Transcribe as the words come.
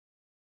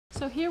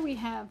So here we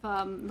have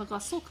the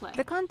ghusl clay.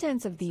 The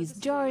contents of these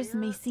jars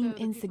may seem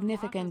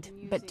insignificant,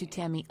 but to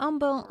Tammie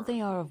Umbel, they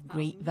are of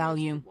great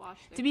value.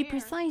 To be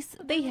precise,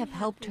 they have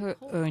helped her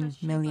earn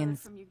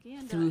millions.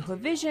 Through her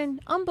vision,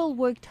 Umbel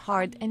worked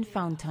hard and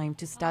found time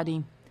to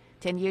study.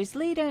 10 years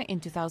later, in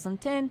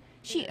 2010,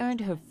 she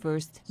earned her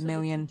first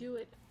million.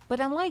 But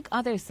unlike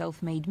other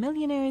self-made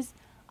millionaires,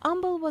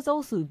 Umbel was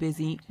also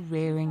busy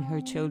rearing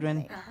her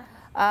children.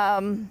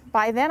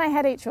 By then, I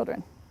had 8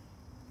 children.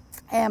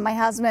 And my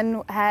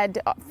husband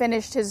had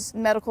finished his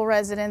medical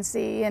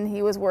residency, and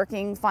he was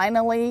working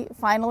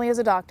finally as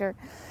a doctor.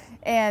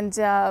 And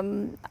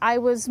I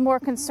was more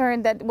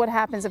concerned that what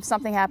happens if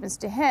something happens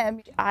to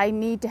him. I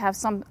need to have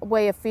some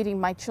way of feeding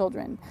my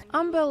children.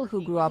 Umbel,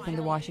 who grew up in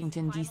the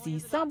Washington, D.C.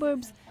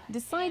 suburbs,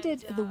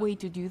 decided the way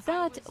to do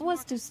that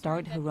was to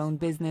start her own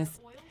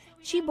business.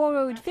 She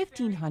borrowed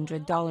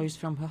 $1,500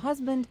 from her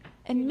husband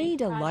and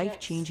made a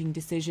life-changing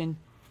decision.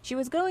 She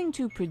was going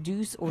to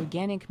produce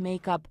organic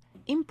makeup,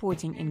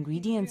 importing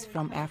ingredients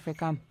from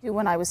Africa.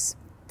 When I was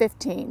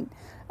 15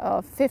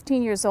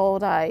 years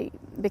old, I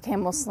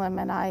became Muslim,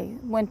 and I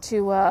went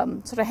to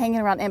sort of hanging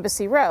around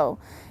Embassy Row,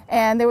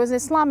 and there was an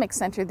Islamic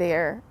center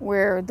there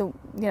where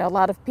a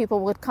lot of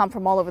people would come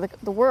from all over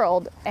the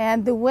world,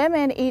 and the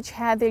women each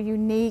had their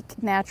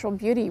unique natural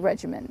beauty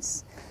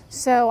regimens.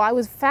 So I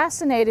was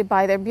fascinated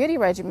by their beauty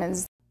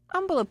regimens.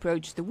 Umbel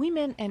approached the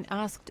women and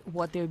asked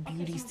what their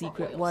beauty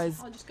secret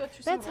was.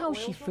 That's how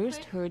she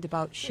first heard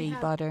about shea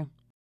butter.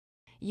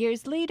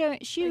 Years later,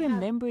 she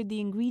remembered the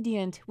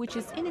ingredient, which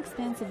is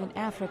inexpensive in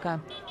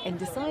Africa, and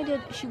decided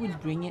she would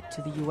bring it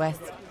to the U.S.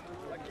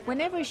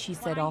 Whenever she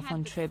set off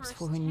on trips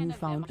for her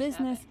newfound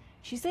business,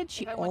 she said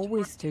she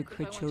always took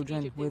her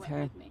children with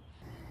her.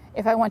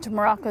 If I went to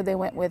Morocco, they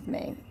went with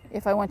me.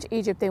 If I went to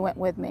Egypt, they went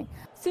with me.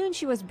 Soon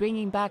she was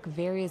bringing back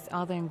various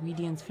other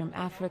ingredients from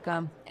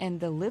Africa, and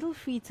the little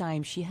free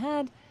time she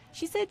had,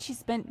 she said she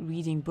spent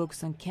reading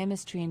books on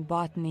chemistry and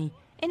botany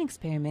and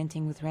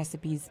experimenting with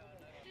recipes.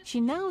 She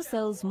now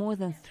sells more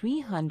than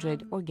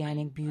 300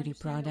 organic beauty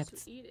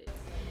products.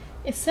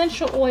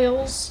 Essential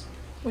oils,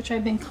 which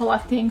I've been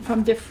collecting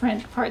from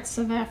different parts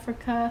of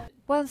Africa.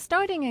 While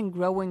starting and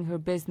growing her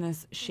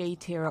business, Shea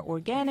Terra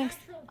Organics,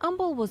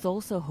 Umbel was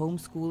also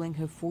homeschooling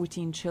her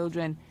 14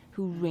 children,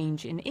 who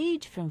range in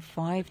age from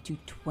 5 to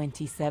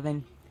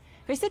 27.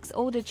 Her 6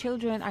 older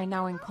children are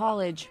now in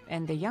college,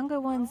 and the younger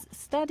ones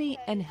study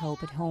and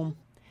help at home.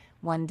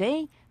 One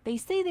day, they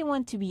say they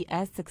want to be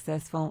as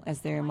successful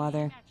as their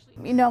mother.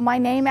 My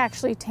name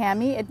actually,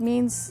 Tammie,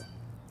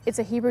 it's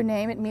a Hebrew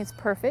name, it means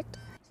perfect.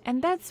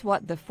 And that's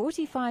what the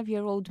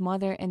 45-year-old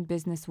mother and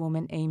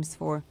businesswoman aims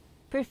for.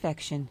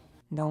 Perfection,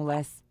 no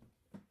less.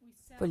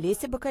 For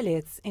Lisa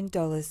Bukalets in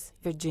Dulles,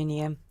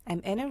 Virginia,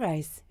 I'm Anna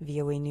Rice,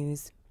 VOA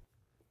News.